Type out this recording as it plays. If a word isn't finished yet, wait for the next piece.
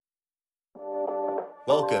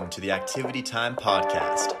Welcome to the Activity Time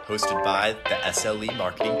Podcast, hosted by the SLE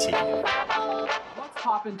marketing team. What's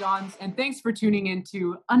poppin', Dons? And thanks for tuning in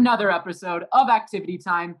to another episode of Activity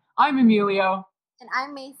Time. I'm Emilio. And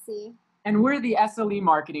I'm Macy. And we're the SLE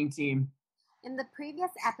marketing team. In the previous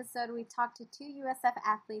episode, we talked to two USF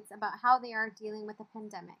athletes about how they are dealing with the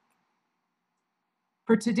pandemic.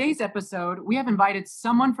 For today's episode, we have invited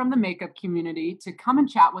someone from the makeup community to come and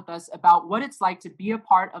chat with us about what it's like to be a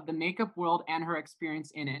part of the makeup world and her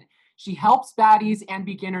experience in it. She helps baddies and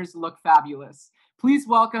beginners look fabulous. Please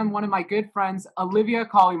welcome one of my good friends, Olivia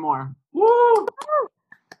Collymore. Woo!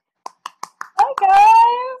 Hi,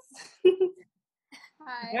 guys!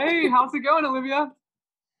 Hi. Hey, how's it going, Olivia?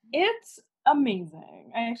 It's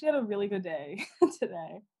amazing. I actually had a really good day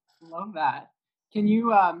today. Love that. Can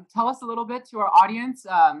you tell us a little bit to our audience,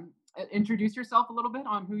 introduce yourself a little bit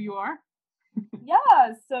on who you are?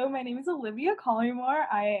 Yeah, so my name is Olivia Collymore.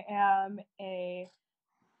 I am a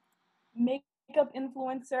makeup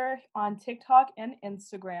influencer on TikTok and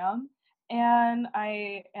Instagram, and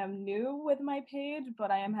I am new with my page,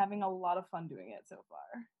 but I am having a lot of fun doing it so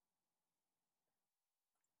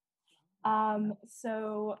far.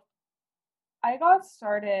 So I got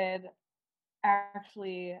started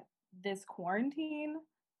actually this quarantine.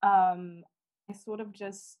 I sort of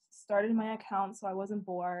just started my account so I wasn't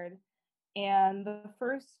bored, and the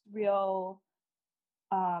first real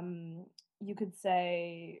you could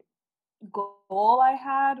say goal I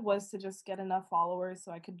had was to just get enough followers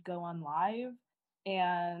so I could go on live,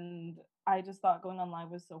 and I just thought going on live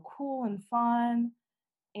was so cool and fun.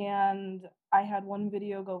 And I had one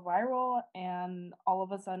video go viral, and all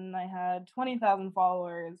of a sudden I had 20,000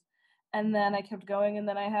 followers. And then I kept going, and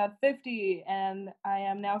then I had 50, and I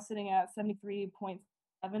am now sitting at 73.7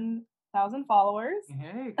 thousand followers.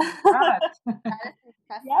 Hey, congrats. That is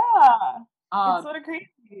impressive. Yeah, it's sort of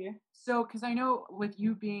crazy. So, because I know with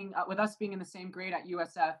you being, with us being in the same grade at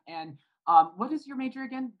USF, and what is your major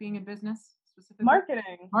again, being in business specifically?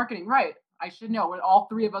 Marketing, right. I should know. All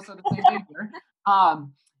three of us are the same major.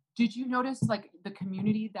 Did you notice like the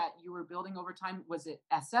community that you were building over time? Was it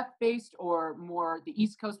SF based or more the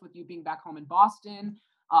East Coast with you being back home in Boston?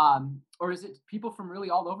 Or is it people from really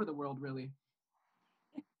all over the world, really?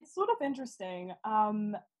 It's sort of interesting.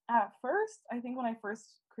 At first, I think when I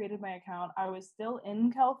first created my account, I was still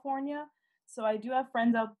in California. So I do have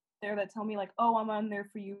friends out there that tell me like, oh, I'm on their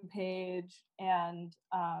For You page. And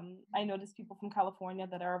I notice people from California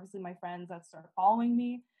that are obviously my friends that start following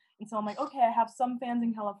me. And so I'm like, okay, I have some fans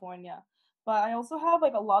in California, but I also have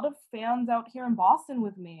like a lot of fans out here in Boston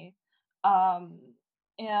with me.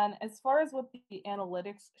 And as far as what the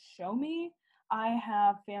analytics show me, I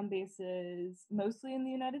have fan bases mostly in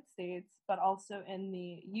the United States, but also in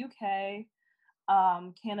the UK,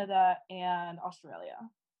 Canada, and Australia.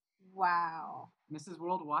 Wow. Mrs.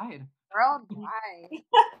 Worldwide. Worldwide.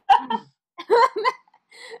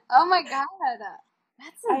 Oh my God.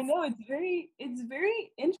 I know it's very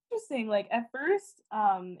interesting. Like at first,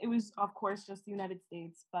 it was of course just the United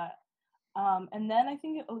States, but and then I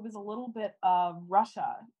think it was a little bit of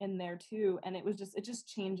Russia in there too, and it just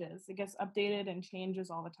changes. It gets updated and changes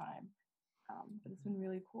all the time. But it's been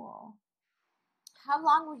really cool. How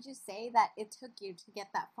long would you say that it took you to get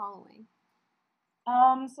that following?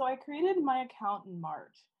 So I created my account in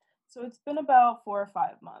March, so it's been about 4 or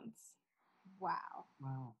 5 months. Wow.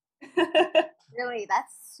 Wow. Really,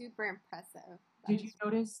 that's super impressive. Did you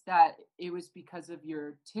notice that it was because of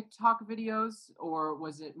your TikTok videos, or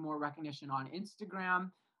was it more recognition on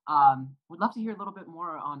Instagram? Would love to hear a little bit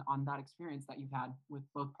more on that experience that you've had with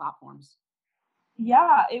both platforms.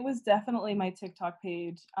 Yeah, it was definitely my TikTok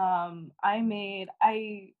page.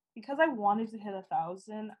 Because I wanted to hit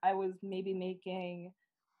 1,000, I was maybe making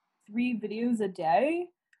 3 videos a day,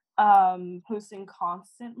 posting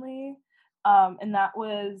constantly. And that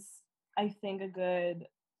was, I think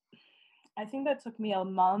that took me a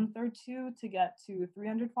month or 2 to get to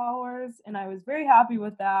 300 followers, and I was very happy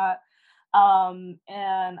with that. And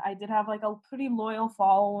I did have like a pretty loyal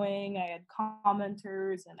following. I had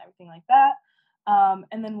commenters and everything like that.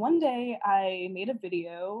 And then one day I made a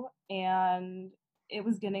video and it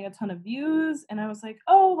was getting a ton of views, and I was like,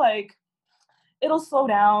 oh, like it'll slow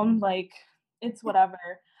down, like it's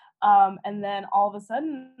whatever. And then all of a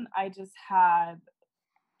sudden I just had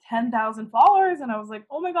 10,000 followers, and I was like,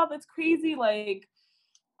 oh my God, that's crazy. Like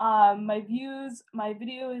my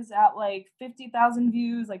video is at like 50,000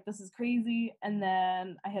 views, like this is crazy. And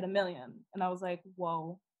then I hit 1 million, and I was like,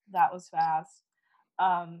 whoa, that was fast.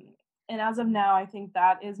 And as of now, I think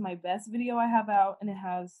that is my best video I have out, and it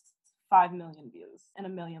has 5 million views and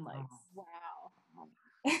 1 million likes. Wow.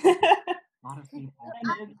 A lot of people.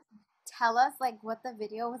 tell us like what the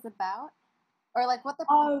video was about, or like what the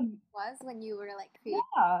was when you were like creating?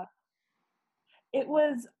 Yeah.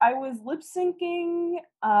 I was lip syncing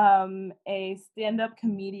a stand-up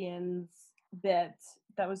comedian's bit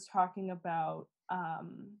that was talking about I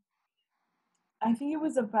think it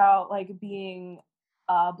was about like being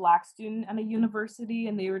a Black student at a university,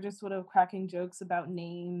 and they were just sort of cracking jokes about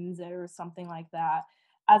names or something like that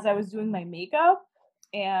as I was doing my makeup,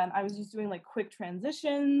 and I was just doing like quick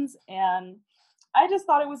transitions, and I just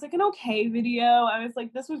thought it was like an okay video. I was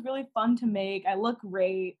like, this was really fun to make. I look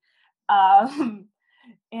great. Um,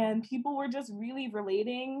 and people were just really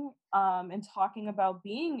relating and talking about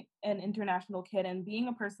being an international kid and being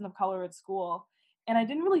a person of color at school. And I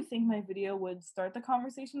didn't really think my video would start the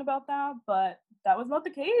conversation about that, but that was not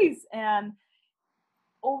the case. And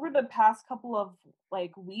over the past couple of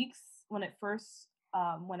like weeks, when it first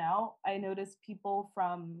went out, I noticed people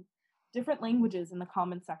from different languages in the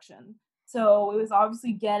comment section. So it was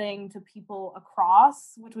obviously getting to people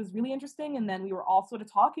across, which was really interesting. And then we were all sort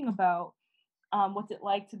of talking about what's it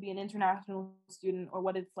like to be an international student, or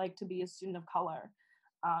what it's like to be a student of color.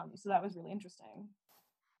 So that was really interesting.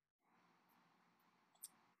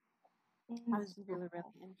 That was really,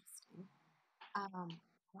 really interesting.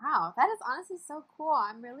 Wow, that is honestly so cool.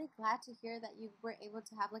 I'm really glad to hear that you were able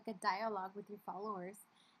to have like a dialogue with your followers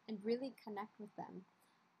and really connect with them.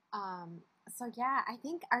 So yeah, I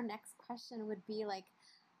think our next question would be like,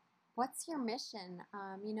 what's your mission?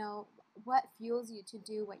 You know, what fuels you to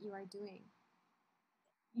do what you are doing?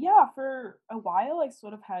 Yeah, for a while I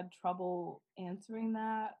sort of had trouble answering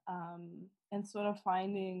that and sort of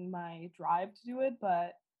finding my drive to do it,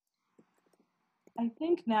 but I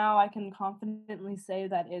think now I can confidently say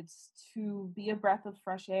that it's to be a breath of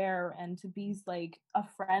fresh air and to be like a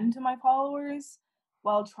friend to my followers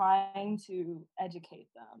while trying to educate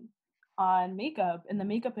them on makeup in the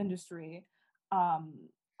makeup industry. Um,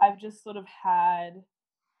 I've just sort of had,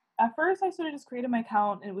 at first I sort of just created my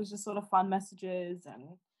account and it was just sort of fun messages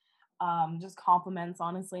and just compliments,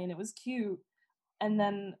 honestly, and it was cute. And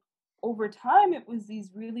then over time, it was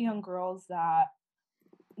these really young girls that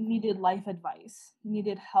needed life advice,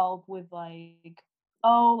 needed help with like,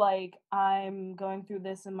 oh, like I'm going through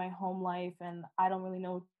this in my home life and I don't really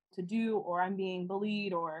know what to do, or I'm being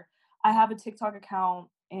bullied, or I have a TikTok account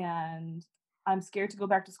and I'm scared to go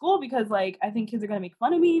back to school because like I think kids are gonna make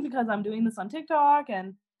fun of me because I'm doing this on TikTok.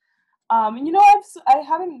 And you know,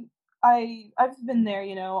 I've been there,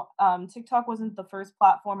 you know. TikTok wasn't the first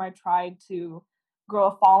platform I tried to grow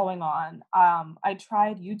a following on. I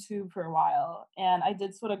tried YouTube for a while, and I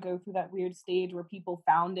did sort of go through that weird stage where people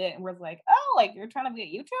found it and was like, "Oh, like you're trying to be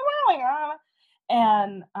a YouTuber?" Like,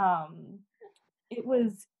 and it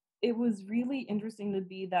was it was really interesting to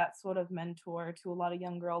be that sort of mentor to a lot of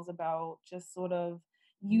young girls about just sort of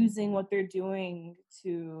using what they're doing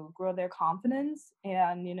to grow their confidence.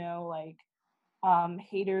 And you know, like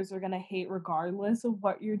haters are going to hate regardless of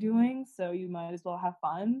what you're doing, so you might as well have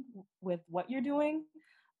fun with what you're doing.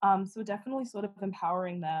 So definitely sort of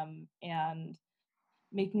empowering them and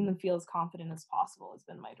making them feel as confident as possible has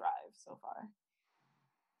been my drive so far.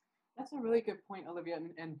 That's a really good point, Olivia.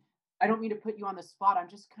 And I don't mean to put you on the spot. I'm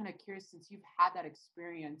just kind of curious, since you've had that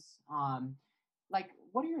experience. Like,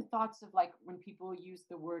 what are your thoughts of like when people use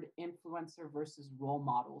the word influencer versus role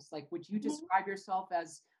models? Like, would you describe yourself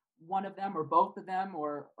as one of them or both of them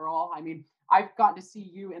or all? I mean, I've gotten to see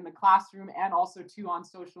you in the classroom and also too on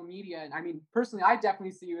social media. And I mean, personally, I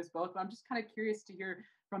definitely see you as both, but I'm just kind of curious to hear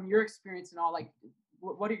from your experience and all, like,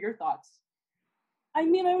 what are your thoughts? I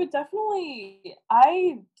mean, I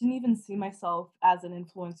didn't even see myself as an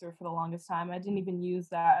influencer for the longest time. I didn't even use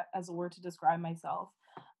that as a word to describe myself.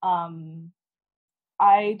 Um,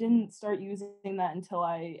 I didn't start using that until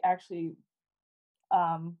I actually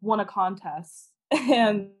won a contest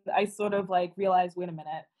and I sort of like realized, wait a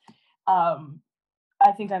minute,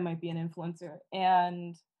 I think I might be an influencer.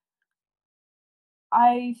 And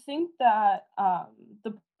I think that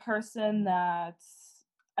the person that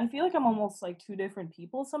I feel like I'm almost like two different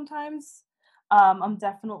people sometimes. I'm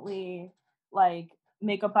definitely like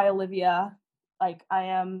Makeup by Olivia. Like I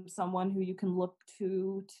am someone who you can look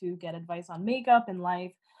to get advice on makeup and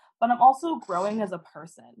life, but I'm also growing as a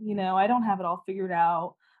person. You know, I don't have it all figured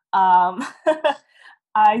out. Um,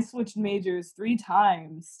 I switched majors 3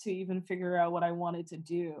 times to even figure out what I wanted to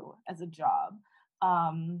do as a job.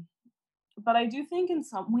 Um, but I do think in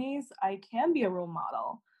some ways I can be a role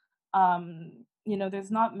model. You know, there's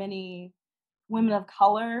not many women of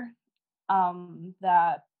color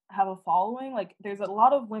that have a following. Like, there's a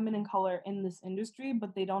lot of women in color in this industry,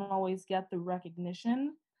 but they don't always get the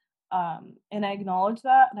recognition And I acknowledge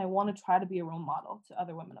that, and I want to try to be a role model to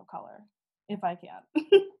other women of color if I can.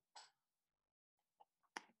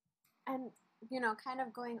 And, kind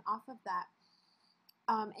of going off of that,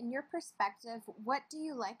 in your perspective, what do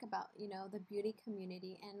you like about, the beauty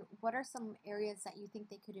community, and what are some areas that you think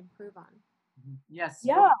they could improve on? Yes.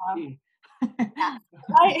 Yeah.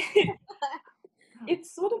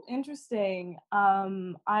 It's sort of interesting.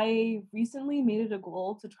 I recently made it a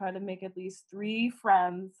goal to try to make at least 3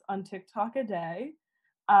 friends on TikTok a day.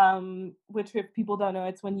 Which, if people don't know,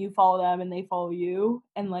 it's when you follow them and they follow you,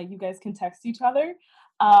 and like you guys can text each other.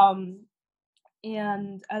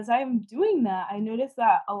 And as I'm doing that, I noticed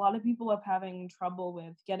that a lot of people are having trouble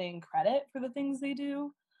with getting credit for the things they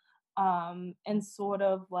do, and sort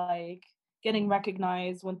of like getting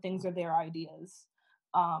recognized when things are their ideas.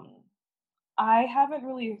 Um, I haven't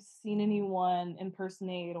really seen anyone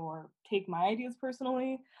impersonate or take my ideas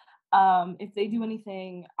personally. If they do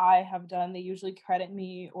anything I have done, they usually credit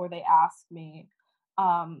me or they ask me.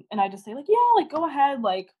 And I just say like, yeah, like go ahead,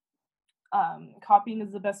 like copying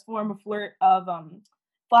is the best form of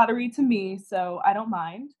flattery to me, so I don't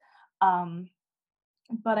mind. Um,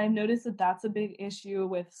 but I've noticed that that's a big issue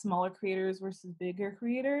with smaller creators versus bigger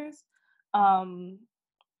creators. Um,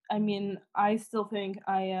 I mean, I still think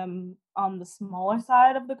I am on the smaller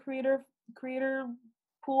side of the creator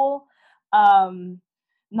pool.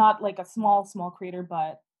 Not like a small creator,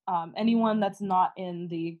 but anyone that's not in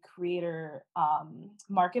the creator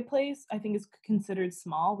marketplace, I think is considered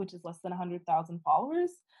small, which is less than 100,000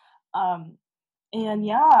 followers. And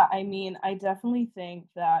yeah, I mean, I definitely think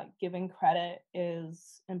that giving credit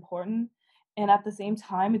is important. And at the same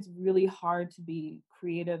time, it's really hard to be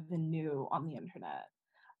creative and new on the internet.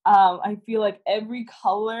 I feel like every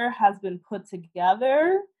color has been put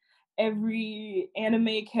together. Every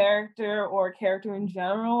anime character or character in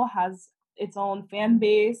general has its own fan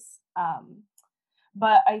base.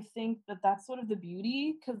 But I think that that's sort of the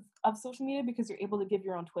beauty of social media, because you're able to give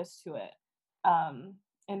your own twist to it, and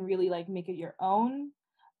really like make it your own.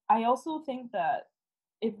 I also think that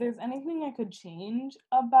if there's anything I could change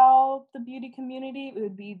about the beauty community, it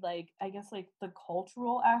would be like, I guess, like the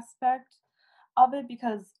cultural aspect of it,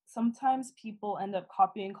 because sometimes people end up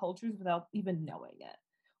copying cultures without even knowing it,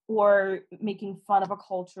 or making fun of a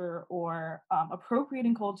culture, or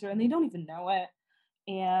appropriating culture, and they don't even know it.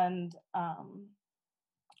 And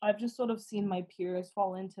I've just sort of seen my peers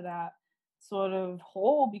fall into that sort of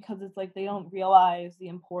hole, because it's like they don't realize the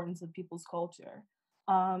importance of people's culture.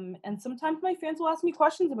 And sometimes my fans will ask me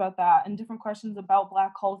questions about that, and different questions about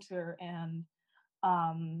Black culture, and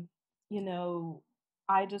um, you know,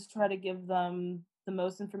 I just try to give them the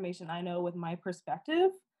most information I know with my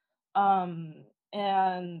perspective. Um,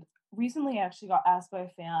 and recently I actually got asked by a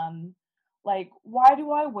fan, like, why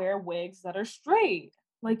do I wear wigs that are straight?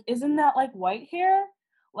 Like, isn't that like white hair?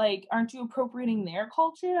 Like, aren't you appropriating their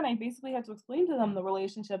culture? And I basically had to explain to them the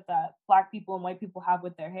relationship that Black people and white people have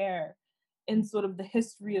with their hair, and sort of the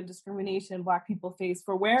history of discrimination Black people face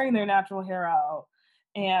for wearing their natural hair out.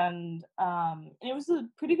 And it was a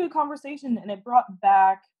pretty good conversation, and it brought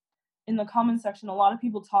back in the comment section a lot of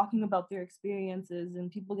people talking about their experiences,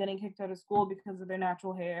 and people getting kicked out of school because of their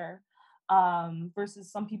natural hair,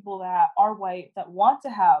 versus some people that are white that want to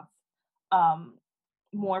have um,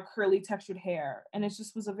 more curly textured hair. And it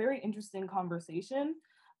just was a very interesting conversation.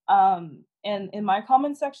 And in my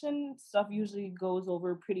comment section, stuff usually goes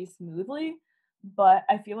over pretty smoothly, but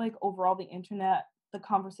I feel like overall the internet, the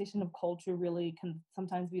conversation of culture really can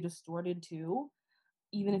sometimes be distorted too,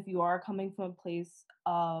 even if you are coming from a place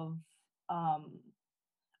of um,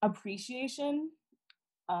 appreciation.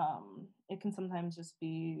 It can sometimes just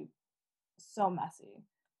be so messy.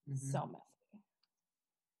 So messy.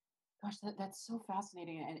 Gosh, that's so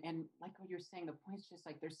fascinating. And like what you're saying, the point's just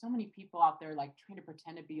like there's so many people out there like trying to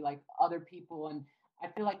pretend to be like other people. And I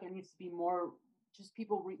feel like there needs to be more just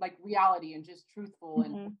people like reality and just truthful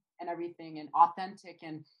and everything and authentic.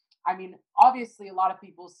 And I mean, obviously a lot of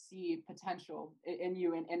people see potential in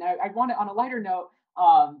you. And I want to, on a lighter note,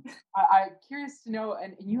 I'm curious to know,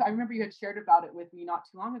 and I remember you had shared about it with me not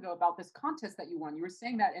too long ago about this contest that you won. You were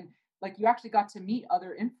saying that, and like you actually got to meet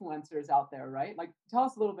other influencers out there, right? Like tell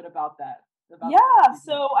us a little bit about that. Yeah,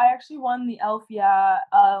 so I actually won the Elfia,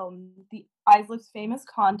 the Eyes Lips Famous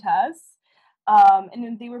contest.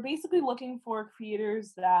 And they were basically looking for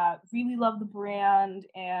creators that really love the brand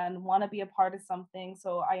and want to be a part of something.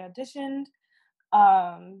 So I auditioned,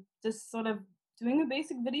 just sort of doing a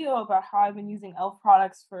basic video about how I've been using e.l.f.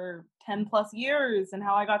 products for 10 plus years and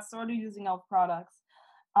how I got started using e.l.f. products.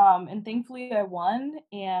 And thankfully I won,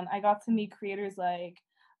 and I got to meet creators like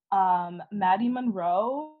Maddie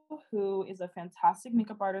Monroe, who is a fantastic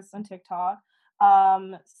makeup artist on TikTok.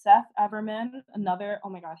 Seth Everman, another, oh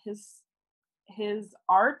my God, his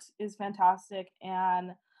art is fantastic.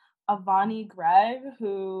 And Avani Gregg,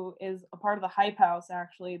 who is a part of the Hype House,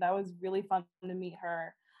 actually. That was really fun to meet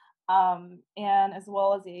her. And as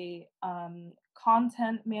well as a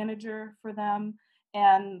content manager for them,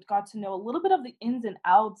 and got to know a little bit of the ins and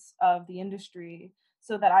outs of the industry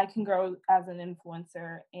so that I can grow as an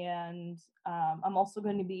influencer. And I'm also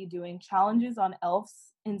going to be doing challenges on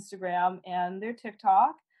Elf's Instagram and their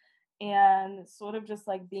TikTok, and sort of just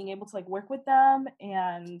like being able to like work with them.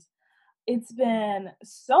 And it's been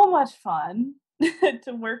so much fun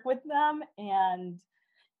to work with them, and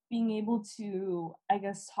being able to, I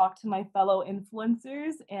guess, talk to my fellow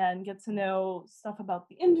influencers and get to know stuff about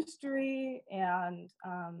the industry, and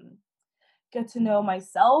get to know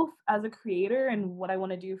myself as a creator and what I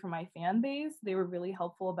want to do for my fan base. They were really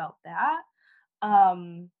helpful about that.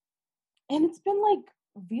 And it's been like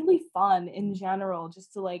really fun in general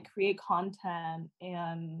just to like create content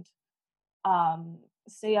and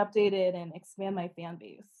stay updated and expand my fan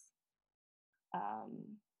base.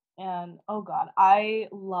 And oh God, I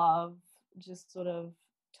love just sort of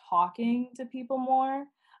talking to people more.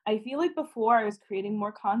 I feel like before I was creating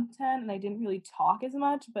more content and I didn't really talk as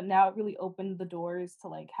much, but now it really opened the doors to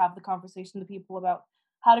like have the conversation to people about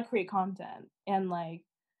how to create content and like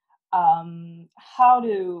how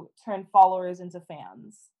to turn followers into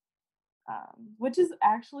fans. Which is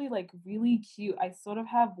actually like really cute. I sort of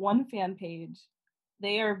have one fan page.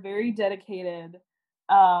 They are very dedicated.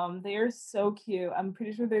 They are so cute. I'm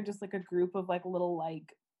pretty sure they're just like a group of like little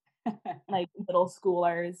like middle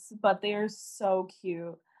schoolers, but they are so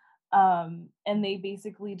cute. And they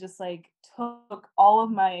basically just like took all of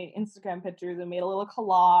my Instagram pictures and made a little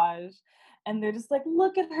collage, and they're just like,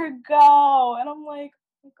 look at her go. And I'm like,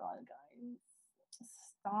 oh my God, guys,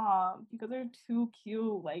 stop. You guys are too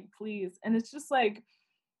cute. Like, please. And it's just like,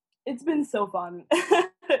 it's been so fun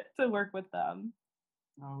to work with them.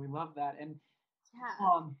 Oh, we love that. And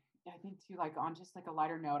Yeah. I think too, like on just like a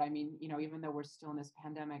lighter note, I mean, you know, even though we're still in this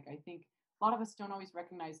pandemic, I think a lot of us don't always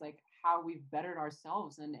recognize like how we've bettered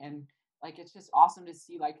ourselves, and like it's just awesome to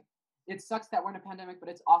see. Like it sucks that we're in a pandemic, but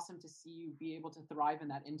it's awesome to see you be able to thrive in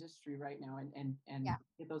that industry right now and Yeah.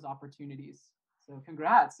 get those opportunities. So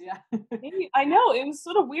congrats. Yeah. I know, it was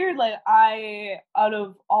sort of weird. Like out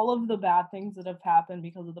of all of the bad things that have happened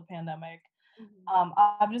because of the pandemic,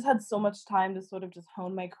 I've just had so much time to sort of just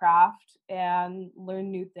hone my craft and learn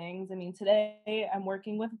new things. I mean, today I'm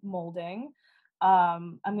working with molding.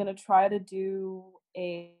 I'm gonna try to do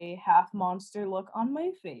a half monster look on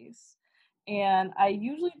my face. And I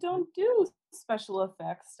usually don't do special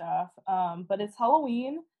effects stuff, but it's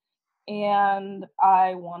Halloween and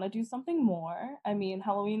I want to do something more. I mean,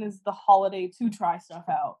 Halloween is the holiday to try stuff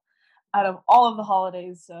out of all of the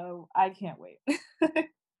holidays, so I can't wait.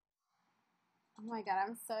 Oh my God,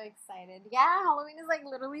 I'm so excited. Yeah, Halloween is like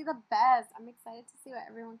literally the best. I'm excited to see what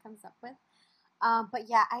everyone comes up with. But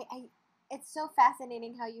yeah, it's so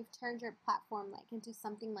fascinating how you've turned your platform like into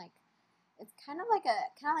something like it's kind of like a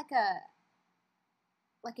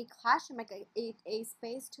classroom, like a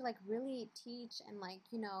space to like really teach and like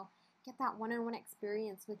get that one-on-one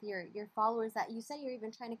experience with your followers that you said you're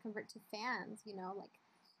even trying to convert to fans. Like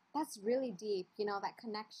that's really deep. That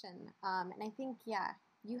connection. And I think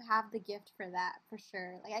you have the gift for that for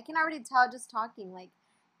sure. Like I can already tell just talking. Like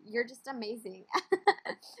you're just amazing.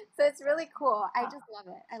 So it's really cool. I just love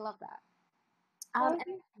it. I love that. And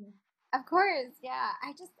of course, yeah.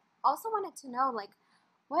 I just also wanted to know, like,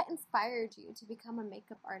 what inspired you to become a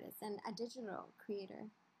makeup artist and a digital creator?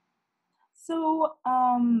 So,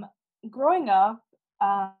 growing up,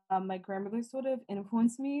 my grandmother sort of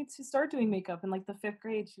influenced me to start doing makeup in like the 5th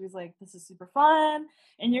grade. She was like, "This is super fun,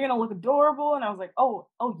 and you're gonna look adorable." And I was like, "Oh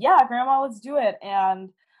yeah, grandma, let's do it."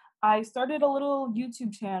 And I started a little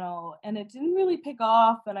YouTube channel, and it didn't really pick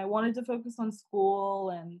off. And I wanted to focus on school,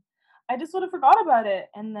 and I just sort of forgot about it.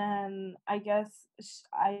 And then I guess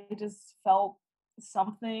I just felt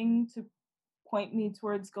something to point me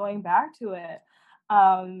towards going back to it.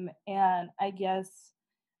 And I guess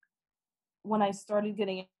when I started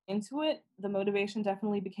getting into it, the motivation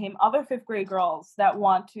definitely became other 5th grade girls that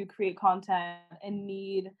want to create content and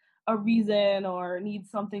need a reason or need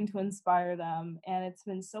something to inspire them. And it's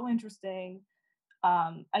been so interesting.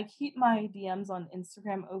 I keep my DMs on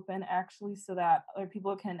Instagram open actually so that other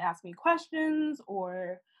people can ask me questions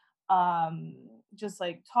or just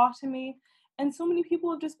like talk to me. And so many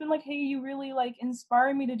people have just been like, "Hey, you really like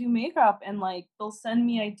inspire me to do makeup," and like they'll send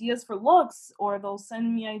me ideas for looks, or they'll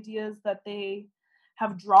send me ideas that they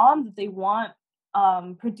have drawn that they want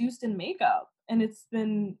produced in makeup, and it's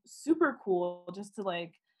been super cool just to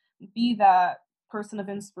like be that person of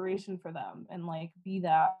inspiration for them and like be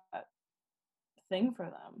that thing for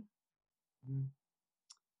them.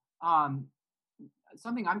 Um,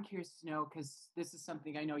 Something I'm curious to know, because this is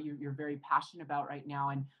something I know you're very passionate about right now,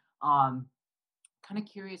 and kind of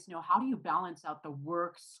curious to know, how do you balance out the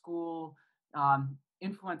work, school,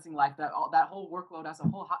 influencing life, that whole workload as a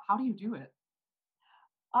whole? How do you do it?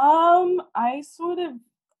 I sort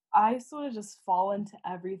of just fall into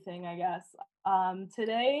everything, I guess.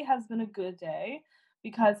 Today has been a good day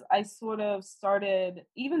because I sort of started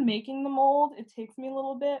even making the mold. It takes me a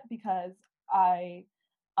little bit because I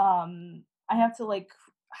I have to like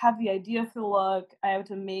have the idea for the look. I have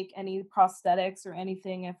to make any prosthetics or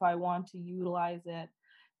anything if I want to utilize it.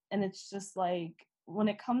 And it's just like when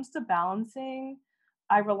it comes to balancing,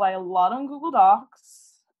 I rely a lot on Google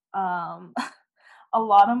Docs. Um a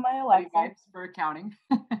lot on my Alexa for accounting.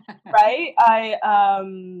 right?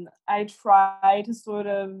 I try to sort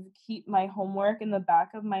of keep my homework in the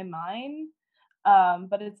back of my mind.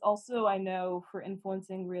 But it's also, I know, for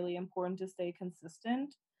influencing, really important to stay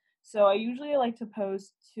consistent. So I usually like to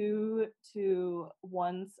post 2 to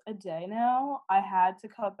once a day now. I had to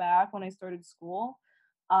cut back when I started school.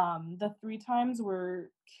 The 3 times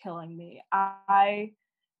were killing me. I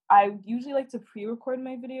usually like to pre-record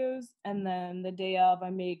my videos, and then the day of I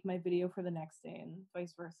make my video for the next day and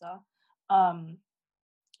vice versa. Um,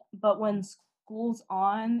 but when school's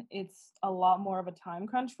on, it's a lot more of a time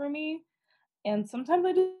crunch for me. And sometimes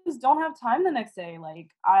I just don't have time the next day.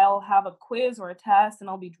 Like I'll have a quiz or a test and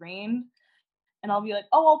I'll be drained and I'll be like,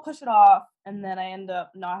 oh, I'll push it off. And then I end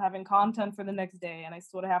up not having content for the next day. And I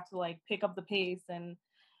sort of have to like pick up the pace and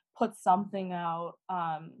put something out.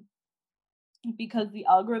 Because the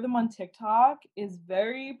algorithm on TikTok is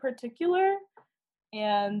very particular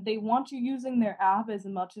and they want you using their app as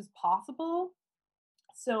much as possible.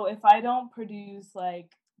 So if I don't produce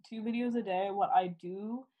like 2 videos a day, what I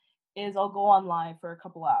do is I'll go on live for a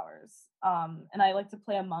couple hours. And I like to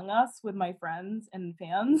play Among Us with my friends and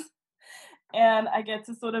fans. And I get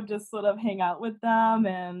to sort of hang out with them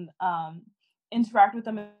and interact with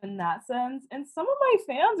them in that sense. And some of my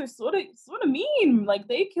fans are sort of mean. Like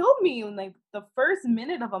they killed me in like the first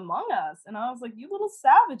minute of Among Us. And I was like, you little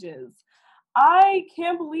savages. I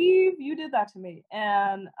can't believe you did that to me.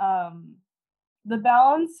 And the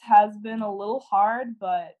balance has been a little hard,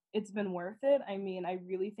 but it's been worth it. I mean, I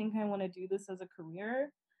really think I want to do this as a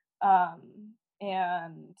career.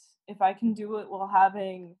 And if I can do it while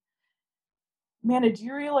having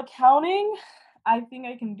managerial accounting, I think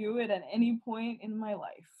I can do it at any point in my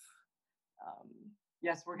life.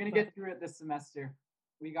 Yes, we're going to get through it this semester.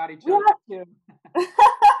 We got each other. We have to.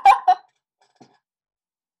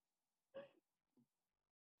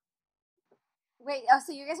 Wait,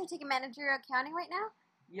 so you guys are taking managerial accounting right now?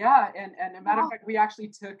 Yeah, and a matter of fact, we actually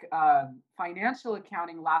took financial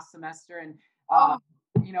accounting last semester, and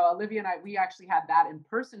you know, Olivia and I, we actually had that in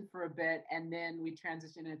person for a bit, and then we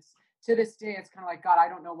transitioned. It's to this day, it's kind of like, God, I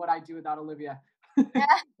don't know what I'd do without Olivia. Same.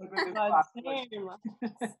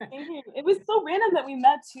 It was so random that we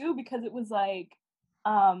met too, because it was like,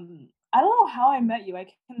 I don't know how I met you. I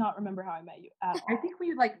cannot remember how I met you at all. I think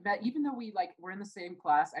we like met, even though we like were in the same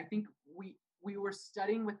class. I think we were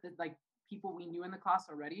studying with the like people we knew in the class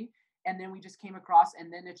already, and then we just came across,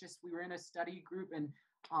 and then we were in a study group, and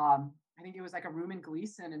I think it was like a room in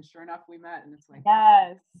Gleason, and sure enough we met, and it's like,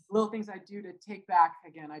 yes, little things I do to take back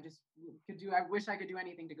again. I wish I could do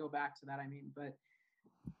anything to go back to that. I mean, but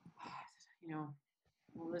you know,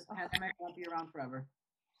 well, this pandemic won't be around forever.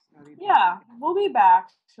 Yeah, we'll be back,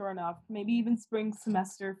 sure enough. Maybe even spring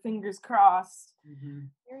semester, fingers crossed.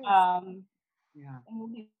 Mm-hmm. Yeah, and we'll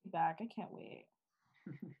be back. I can't wait.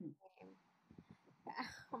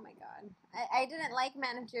 Oh my god, I didn't like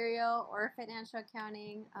managerial or financial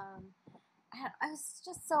accounting. I was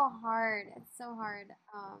just so hard. It's so hard.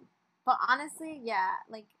 But honestly, yeah,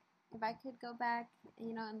 like if I could go back,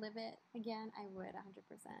 you know, and live it again, I would 100%.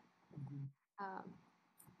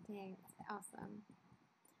 Dang, awesome.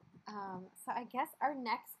 So I guess our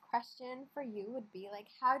next question for you would be like,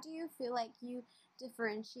 how do you feel like you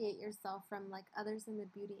differentiate yourself from like others in the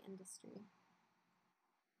beauty industry?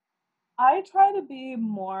 I try to be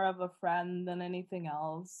more of a friend than anything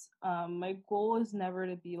else. My goal is never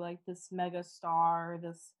to be like this mega star,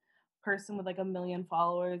 this person with like a million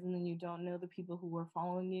followers, and then you don't know the people who are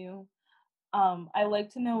following you. I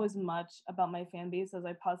like to know as much about my fan base as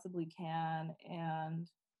I possibly can, and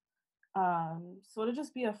sort of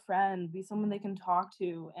just be a friend, be someone they can talk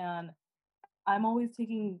to. And I'm always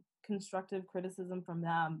taking constructive criticism from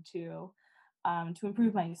them too. to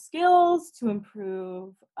improve my skills, to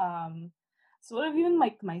improve sort of even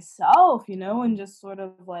like myself, and just sort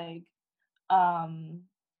of like um,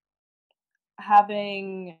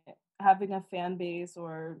 having a fan base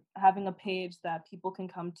or having a page that people can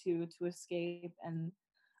come to escape and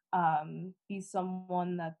be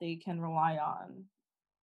someone that they can rely on,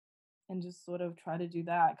 and just sort of try to do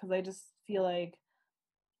that, because I just feel like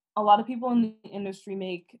a lot of people in the industry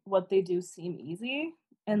make what they do seem easy,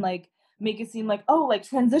 and like make it seem like, oh, like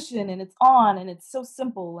transition and it's on and it's so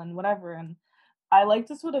simple and whatever. And I like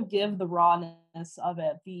to sort of give the rawness of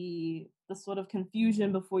it, the sort of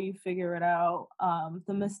confusion before you figure it out,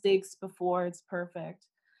 the mistakes before it's perfect,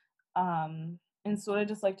 and sort of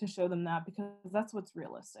just like to show them that, because that's what's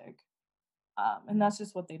realistic, and that's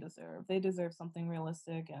just what they deserve. They deserve something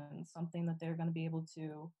realistic and something that they're going to be able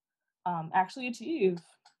to actually achieve.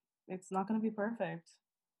 It's not going to be perfect.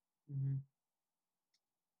 Mm-hmm.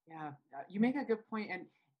 Yeah, you make a good point,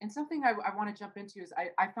 and something I want to jump into is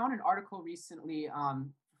I found an article recently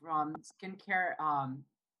from skincare.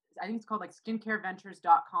 I think it's called like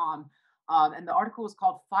skincareventures.com. And the article is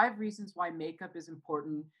called 5 Reasons Why Makeup is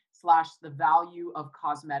Important / the Value of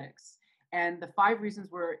Cosmetics. And the 5 reasons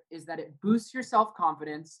is that it boosts your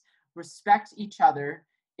self-confidence, respect each other,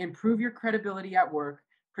 improve your credibility at work,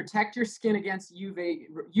 protect your skin against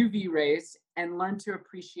UV rays, and learn to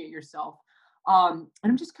appreciate yourself. And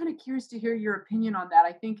I'm just kind of curious to hear your opinion on that.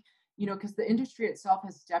 I think, because the industry itself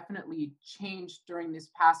has definitely changed during this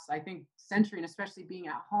past, I think, century, and especially being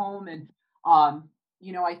at home. And,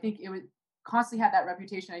 I think it would constantly had that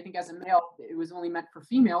reputation. I think as a male, it was only meant for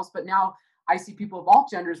females, but now I see people of all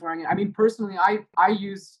genders wearing it. I mean, personally, I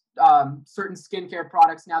use certain skincare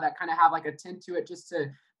products now that kind of have like a tint to it just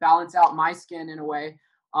to balance out my skin in a way.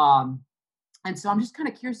 And so I'm just kind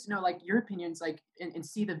of curious to know like your opinions, like, and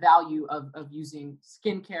see the value of using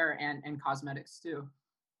skincare and cosmetics too.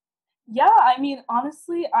 Yeah, I mean,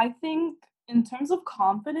 honestly, I think in terms of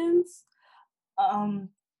confidence, um,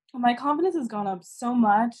 my confidence has gone up so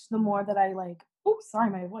much the more that I like, oh, sorry,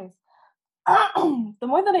 my voice. The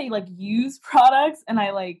more that I like use products and I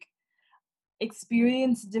like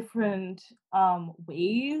experience different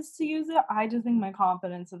ways to use it, I just think my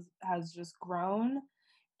confidence has just grown.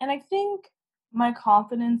 And I think my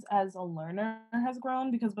confidence as a learner has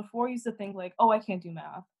grown, because before I used to think like, oh, I can't do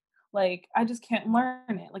math. Like, I just can't learn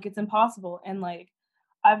it. Like, it's impossible. And like,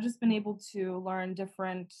 I've just been able to learn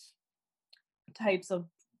different types of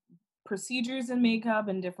procedures in makeup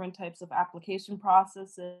and different types of application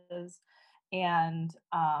processes. And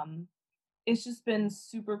it's just been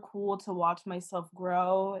super cool to watch myself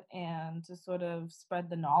grow and to sort of spread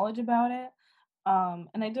the knowledge about it.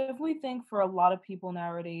 And I definitely think for a lot of people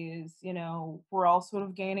nowadays, we're all sort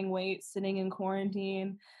of gaining weight, sitting in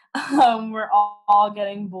quarantine. We're all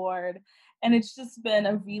getting bored. And it's just been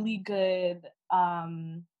a really good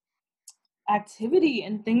activity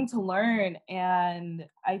and thing to learn. And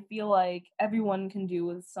I feel like everyone can do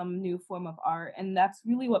with some new form of art. And that's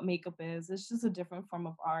really what makeup is. It's just a different form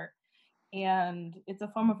of art. And it's a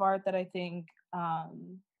form of art that I think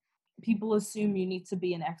people assume you need to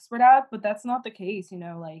be an expert at, but that's not the case.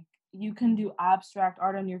 Like, you can do abstract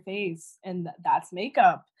art on your face, and that's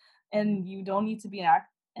makeup. And you don't need to be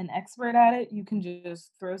an expert at it. You can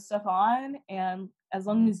just throw stuff on, and as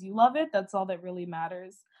long as you love it, that's all that really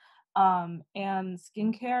matters. And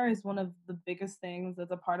skincare is one of the biggest things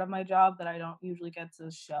that's a part of my job that I don't usually get to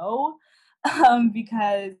show.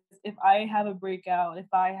 Because if I have a breakout,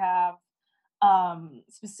 if I have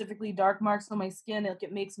specifically dark marks on my skin,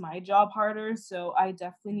 it makes my job harder. So I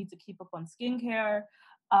definitely need to keep up on skincare,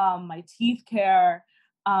 my teeth care.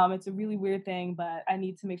 It's a really weird thing, but I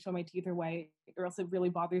need to make sure my teeth are white, or else it really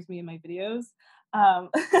bothers me in my videos. Um,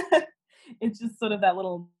 it's just sort of that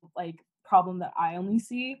little like problem that I only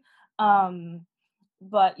see. Um,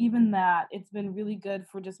 but even that, it's been really good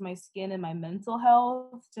for just my skin and my mental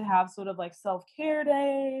health to have sort of like self-care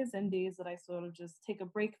days and days that I sort of just take a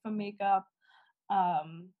break from makeup.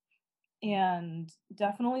 Um, and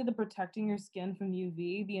definitely the protecting your skin from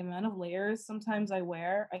UV, the amount of layers sometimes I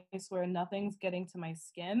wear, I swear nothing's getting to my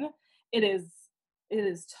skin. It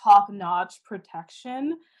is top-notch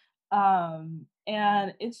protection. And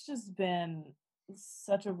it's just been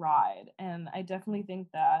such a ride. And I definitely think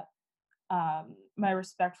that my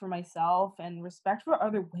respect for myself and respect for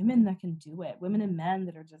other women that can do it, women and men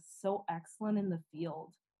that are just so excellent in the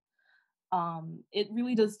field. It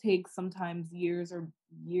really does take sometimes years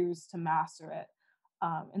to master it.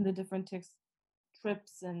 And the different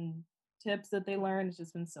trips and tips that they learn has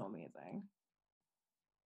just been so amazing.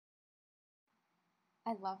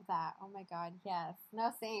 I love that. Oh my God. Yes.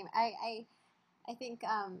 No, same. I think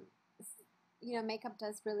makeup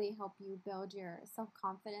does really help you build your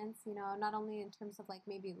self-confidence, not only in terms of like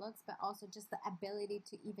maybe looks, but also just the ability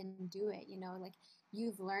to even do it, like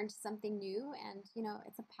you've learned something new and,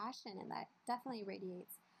 it's a passion and that definitely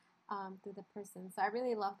radiates through the person. So I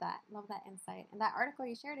really love that insight. And that article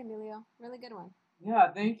you shared, Emilio, really good one.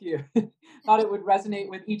 Yeah, thank you. Thought it would resonate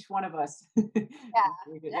with each one of us.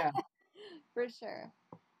 Yeah. For sure.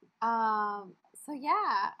 So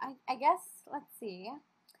yeah, I guess let's see.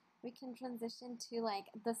 We can transition to like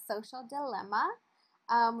The Social Dilemma,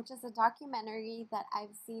 which is a documentary that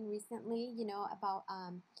I've seen recently, about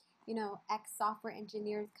ex software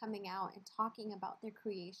engineers coming out and talking about their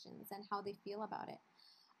creations and how they feel about it.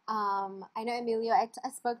 I know, Emilio, I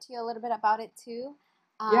spoke to you a little bit about it too.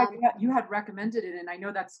 Yeah, you had recommended it, and I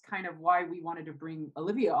know that's kind of why we wanted to bring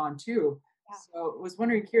Olivia on too. Yeah. So I was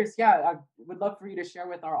wondering, curious, I would love for you to share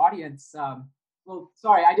with our audience. Well,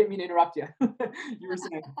 sorry, I didn't mean to interrupt you. You were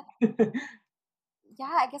saying.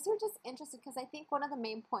 Yeah, I guess we're just interested because I think one of the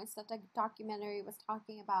main points that the documentary was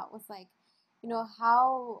talking about was like,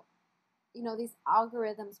 how, these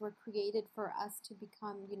algorithms were created for us to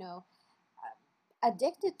become,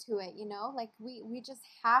 addicted to it, like we just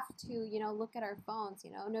have to, look at our phones,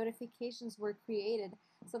 notifications were created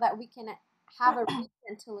so that we can have a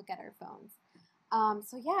reason to look at our phones.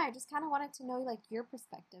 So yeah, I just kind of wanted to know like your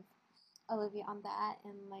perspective, Olivia, on that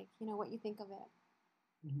and like, what you think of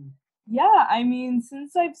it. Mm-hmm. Yeah, I mean,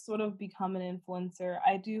 since I've sort of become an influencer,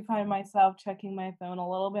 I do find myself checking my phone a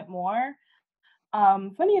little bit more.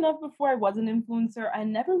 Funny enough, before I was an influencer, I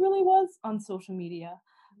never really was on social media.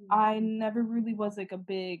 I never really was like a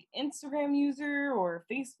big Instagram user or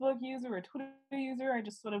Facebook user or Twitter user. I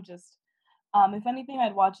just sort of if anything,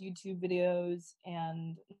 I'd watch YouTube videos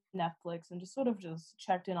and Netflix and just sort of just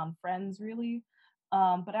checked in on friends really.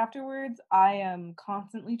 But afterwards, I am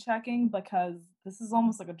constantly checking because this is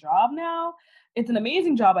almost like a job now. It's an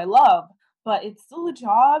amazing job I love, but it's still a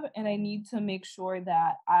job and I need to make sure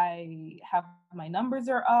that I have my numbers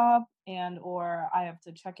are up and or I have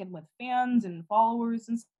to check in with fans and followers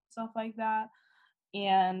and stuff like that.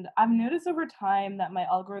 And I've noticed over time that my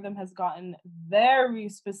algorithm has gotten very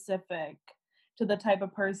specific to the type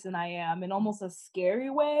of person I am in almost a scary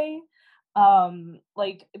way.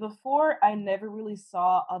 Like before I never really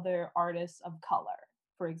saw other artists of color,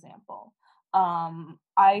 for example.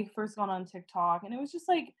 I first got on TikTok and it was just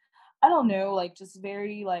like, I don't know, like just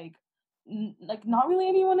very like not really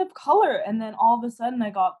anyone of color. And then all of a sudden I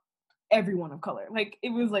got everyone of color. Like it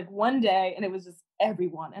was like one day and it was just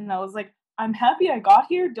everyone. And I was like, I'm happy I got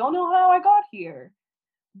here. Don't know how I got here,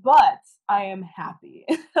 but I am happy.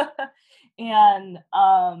 And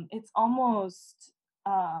it's almost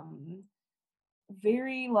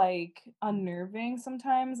very like unnerving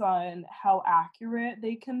sometimes on how accurate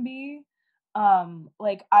they can be.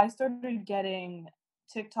 Like I started getting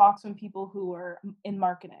TikToks from people who are in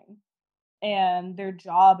marketing and their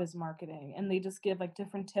job is marketing and they just give like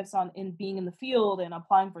different tips on in being in the field and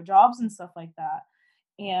applying for jobs and stuff like that.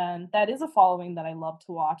 And that is a following that I love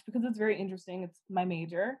to watch because it's very interesting. It's my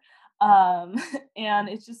major. And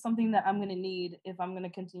it's just something that I'm going to need if I'm going to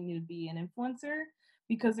continue to be an influencer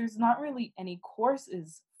because there's not really any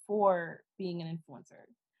courses for being an influencer.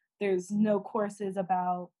 There's no courses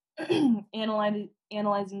about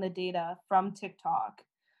analyzing the data from TikTok.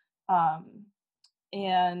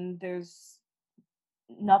 And there's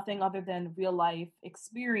nothing other than real life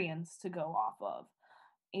experience to go off of.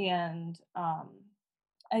 And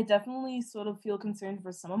I definitely sort of feel concerned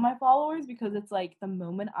for some of my followers because it's like the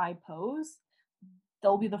moment I post,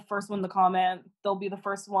 they'll be the first one to comment, they'll be the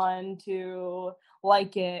first one to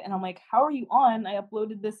like it. And I'm like, how are you on? I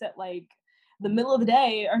uploaded this at like the middle of the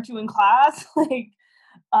day. Aren't you in class? Like,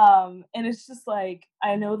 and it's just like,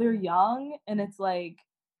 I know they're young and it's like,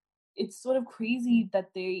 it's sort of crazy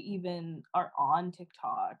that they even are on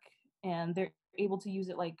TikTok and they're able to use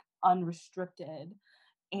it like unrestricted.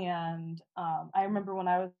 And I remember when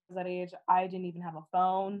I was that age, I didn't even have a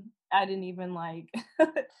phone. I didn't even like,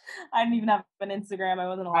 I didn't even have an Instagram. I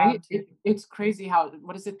wasn't allowed to. It's crazy how,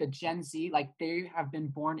 what is it, the Gen Z, like they have been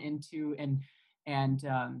born into and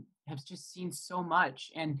have just seen so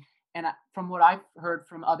much. And from what I've heard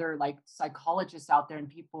from other like psychologists out there and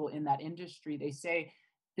people in that industry, they say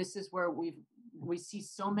this is where we see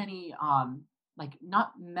so many like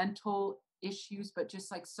not mental issues, but just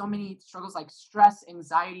like so many struggles like stress,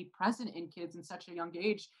 anxiety present in kids in such a young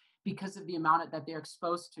age because of the amount that they're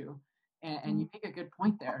exposed to. And you make a good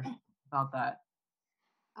point there about that.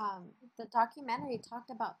 The documentary talked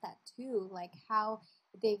about that too, like how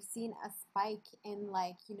they've seen a spike in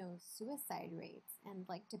like, suicide rates and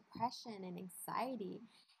like depression and anxiety.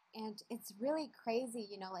 And it's really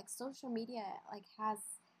crazy, like social media like has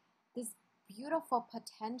this beautiful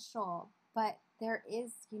potential, but there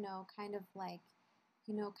is, kind of like,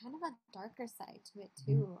 kind of a darker side to it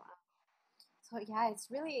too. So yeah, it's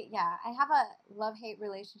really, yeah, I have a love-hate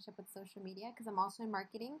relationship with social media because I'm also in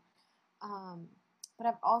marketing. Um, but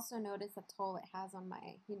I've also noticed the toll it has on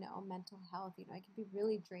my, mental health. It can be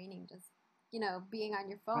really draining just, being on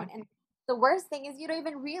your phone. And the worst thing is you don't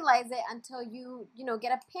even realize it until you,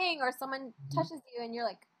 get a ping or someone touches you and you're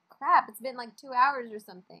like, crap, it's been like 2 hours or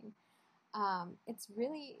something. It's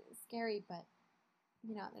really scary, but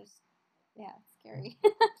it's scary.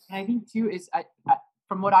 And I think too is I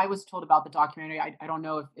from what I was told about the documentary, I don't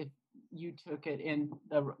know if you took it in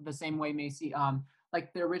the same way, Macy.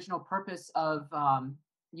 Like the original purpose of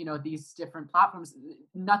these different platforms,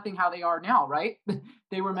 nothing how they are now, right?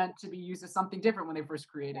 They were meant to be used as something different when they first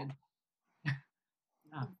created.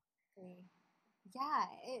 Yeah. Yeah,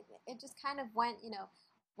 it just kind of went,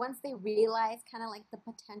 once they realized kind of like the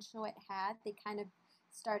potential it had, they kind of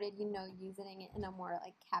started, using it in a more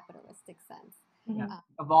like capitalistic sense. Yeah.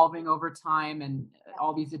 Evolving over time and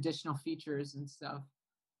all these additional features and stuff.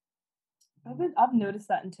 I've noticed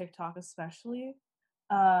that in TikTok especially.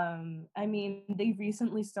 I mean, they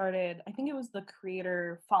recently started, I think it was the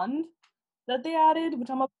creator fund that they added, which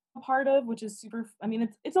I'm a part of, which is super, I mean,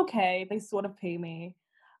 it's okay. They sort of pay me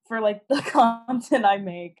for like the content I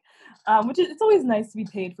make, which is, it's always nice to be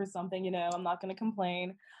paid for something, I'm not going to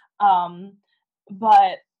complain.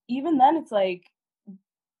 But even then it's like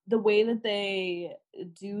the way that they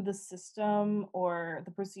do the system or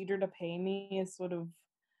the procedure to pay me is sort of,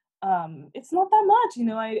 it's not that much.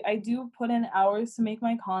 I do put in hours to make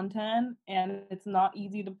my content, and it's not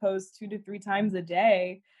easy to post 2 to 3 times a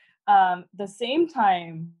day. The same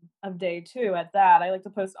time of day too at that. I like to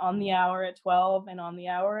post on the hour at 12 and on the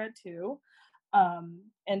hour at 2,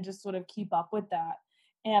 and just sort of keep up with that.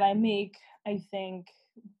 And I make, I think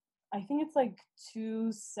it's like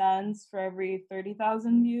 2 cents for every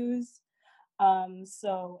 30,000 views.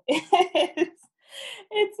 So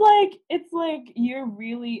it's like you're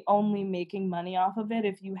really only making money off of it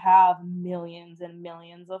if you have millions and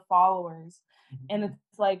millions of followers. And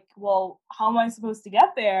it's like, well, how am I supposed to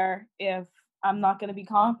get there if I'm not going to be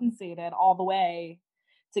compensated all the way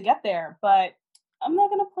to get there? But I'm not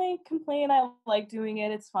going to complain. I like doing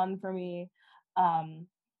it. It's fun for me.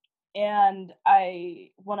 And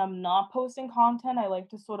when I'm not posting content, I like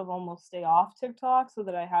to sort of almost stay off TikTok so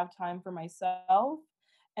that I have time for myself.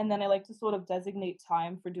 And then I like to sort of designate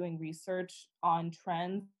time for doing research on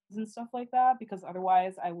trends and stuff like that, because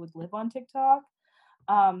otherwise I would live on TikTok.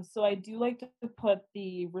 So I do like to put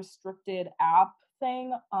the restricted app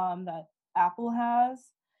thing that Apple has.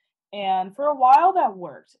 And for a while that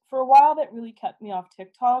worked. For a while that really kept me off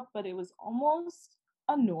TikTok, but it was almost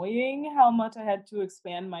annoying how much I had to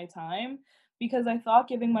expand my time, because I thought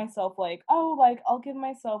giving myself like, oh, like I'll give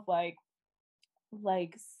myself like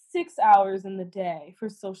 6 hours in the day for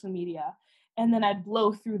social media. And then I'd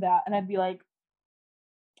blow through that and I'd be like,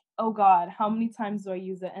 oh God, how many times do I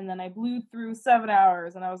use it? And then I blew through 7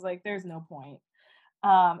 hours and I was like, there's no point.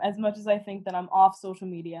 As much as I think that I'm off social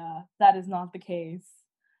media, that is not the case.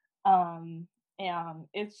 And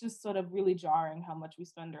it's just sort of really jarring how much we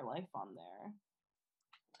spend our life on there.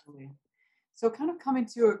 So kind of coming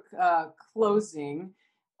to a closing,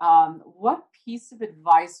 what piece of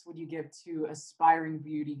advice would you give to aspiring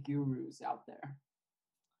beauty gurus out there?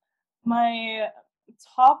 My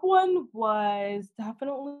top one was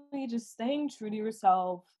definitely just staying true to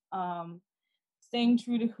yourself, staying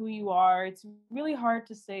true to who you are. It's really hard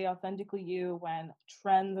to stay authentically you when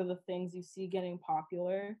trends are the things you see getting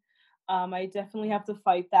popular. I definitely have to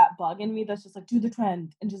fight that bug in me that's just like, do the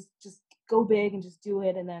trend and just go big and just do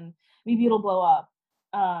it, and then maybe it'll blow up.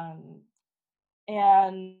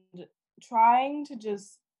 And trying to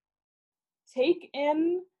just take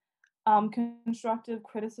in constructive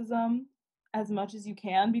criticism as much as you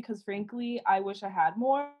can, because frankly, I wish I had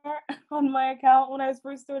more on my account when I was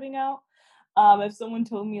first starting out. If someone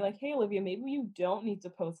told me like, hey, Olivia, maybe you don't need to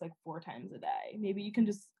post like 4 times a day. Maybe you can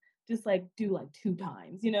just like do like 2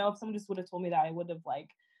 times, if someone just would have told me that, I would have like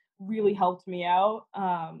really helped me out.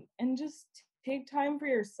 And just take time for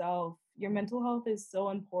yourself. Your mental health is so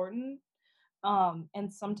important.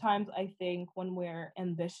 And sometimes I think when we're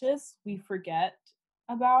ambitious, we forget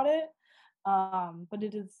about it. But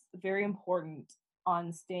it is very important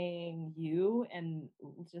on staying you and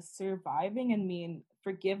just surviving. I mean,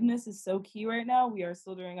 forgiveness is so key right now. We are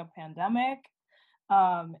still during a pandemic.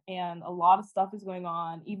 And a lot of stuff is going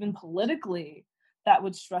on, even politically, that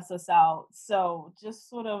would stress us out. So just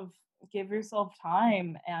sort of give yourself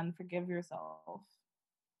time and forgive yourself.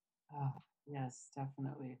 Yes,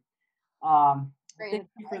 definitely. Great. Thank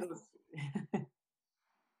you for those. Go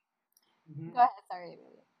ahead. Sorry.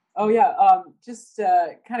 Oh yeah. Just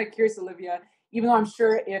kind of curious, Olivia. Even though I'm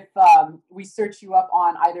sure if we search you up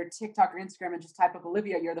on either TikTok or Instagram and just type up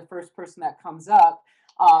Olivia, you're the first person that comes up.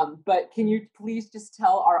 But can you please just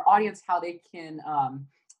tell our audience how they can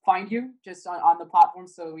find you just on the platform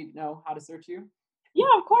so we know how to search you? Yeah,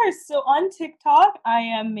 of course. So on TikTok, I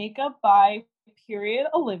am makeup by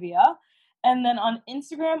 _Olivia. And then on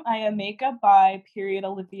Instagram, I am makeup by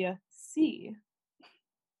 _Olivia C.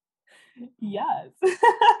 Yes.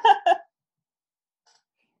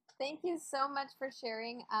 Thank you so much for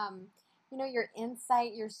sharing, your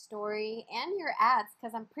insight, your story, and your ads,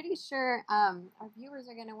 because I'm pretty sure our viewers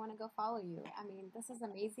are going to want to go follow you. I mean, this is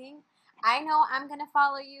amazing. I know I'm going to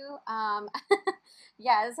follow you.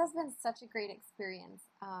 Yeah, this has been such a great experience.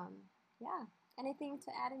 Yeah. Anything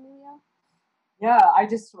to add, Emilio? Yeah, I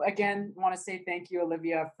just, again, want to say thank you,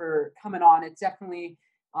 Olivia, for coming on. It's definitely,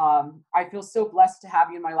 I feel so blessed to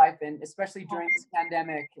have you in my life, and especially during this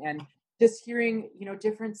pandemic, and just hearing,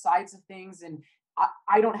 different sides of things. And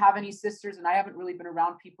I don't have any sisters, and I haven't really been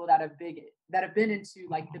around people that have been into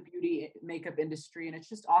like the beauty makeup industry. And it's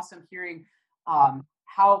just awesome hearing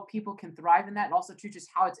how people can thrive in that, and also too, just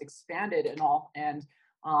how it's expanded and all. And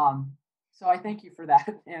so I thank you for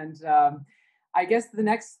that. And I guess the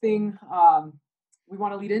next thing we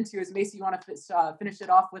want to lead into is, Macy, you want to finish it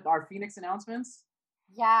off with our Phoenix announcements?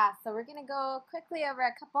 Yeah, so we're going to go quickly over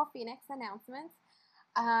a couple Phoenix announcements.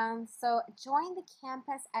 So join the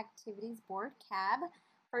Campus Activities Board CAB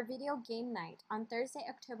for video game night on Thursday,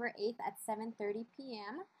 October 8th at 7:30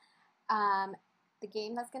 p.m. The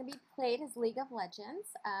game that's going to be played is League of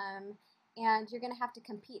Legends, and you're going to have to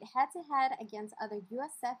compete head-to-head against other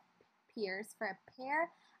USF peers for a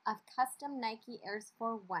pair of custom Nike Air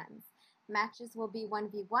Force Ones. Matches will be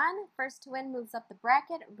 1v1. First to win moves up the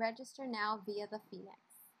bracket. Register now via the Phoenix.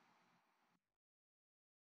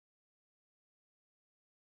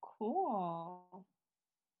 Cool.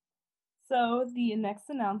 So the next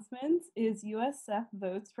announcement is USF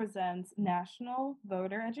Votes presents National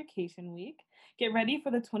Voter Education Week. Get ready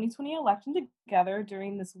for the 2020 election together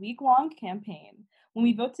during this week-long campaign. When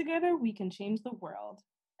we vote together, we can change the world.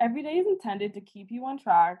 Every day is intended to keep you on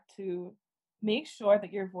track to make sure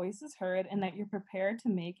that your voice is heard and that you're prepared to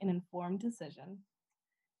make an informed decision.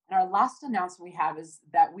 And our last announcement we have is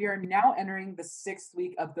that we are now entering the 6th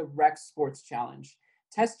week of the Rec Sports Challenge.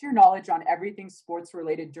 Test your knowledge on everything sports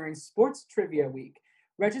related during Sports Trivia Week.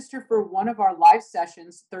 Register for one of our live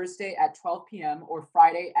sessions Thursday at 12 p.m. or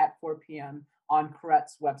Friday at 4 p.m. on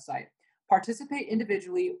Corret's website. Participate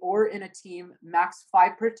individually or in a team, max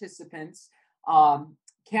 5 participants.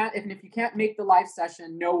 If you can't make the live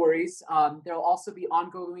session, no worries. There will also be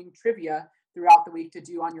ongoing trivia throughout the week to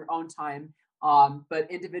do on your own time.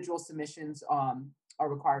 But individual submissions are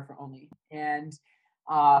required for only. And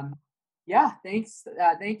yeah, thanks.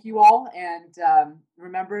 Thank you all. And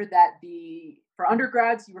remember that for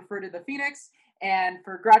undergrads, you refer to the Phoenix, and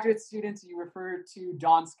for graduate students, you refer to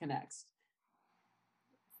Dawn's Connects.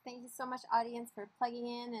 Thank you so much, audience, for plugging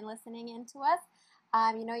in and listening in to us.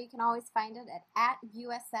 You can always find it at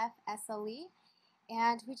USF SLE.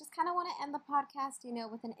 And we just kind of want to end the podcast,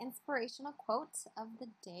 with an inspirational quote of the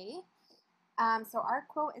day. So our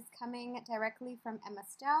quote is coming directly from Emma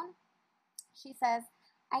Stone. She says,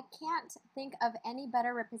 "I can't think of any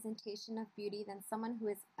better representation of beauty than someone who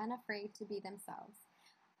is unafraid to be themselves."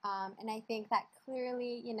 And I think that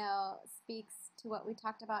clearly, speaks to what we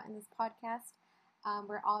talked about in this podcast.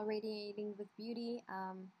 We're all radiating with beauty.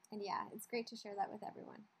 And yeah, it's great to share that with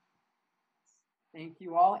everyone. Thank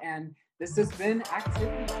you all. And this has been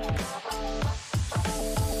Activity Time.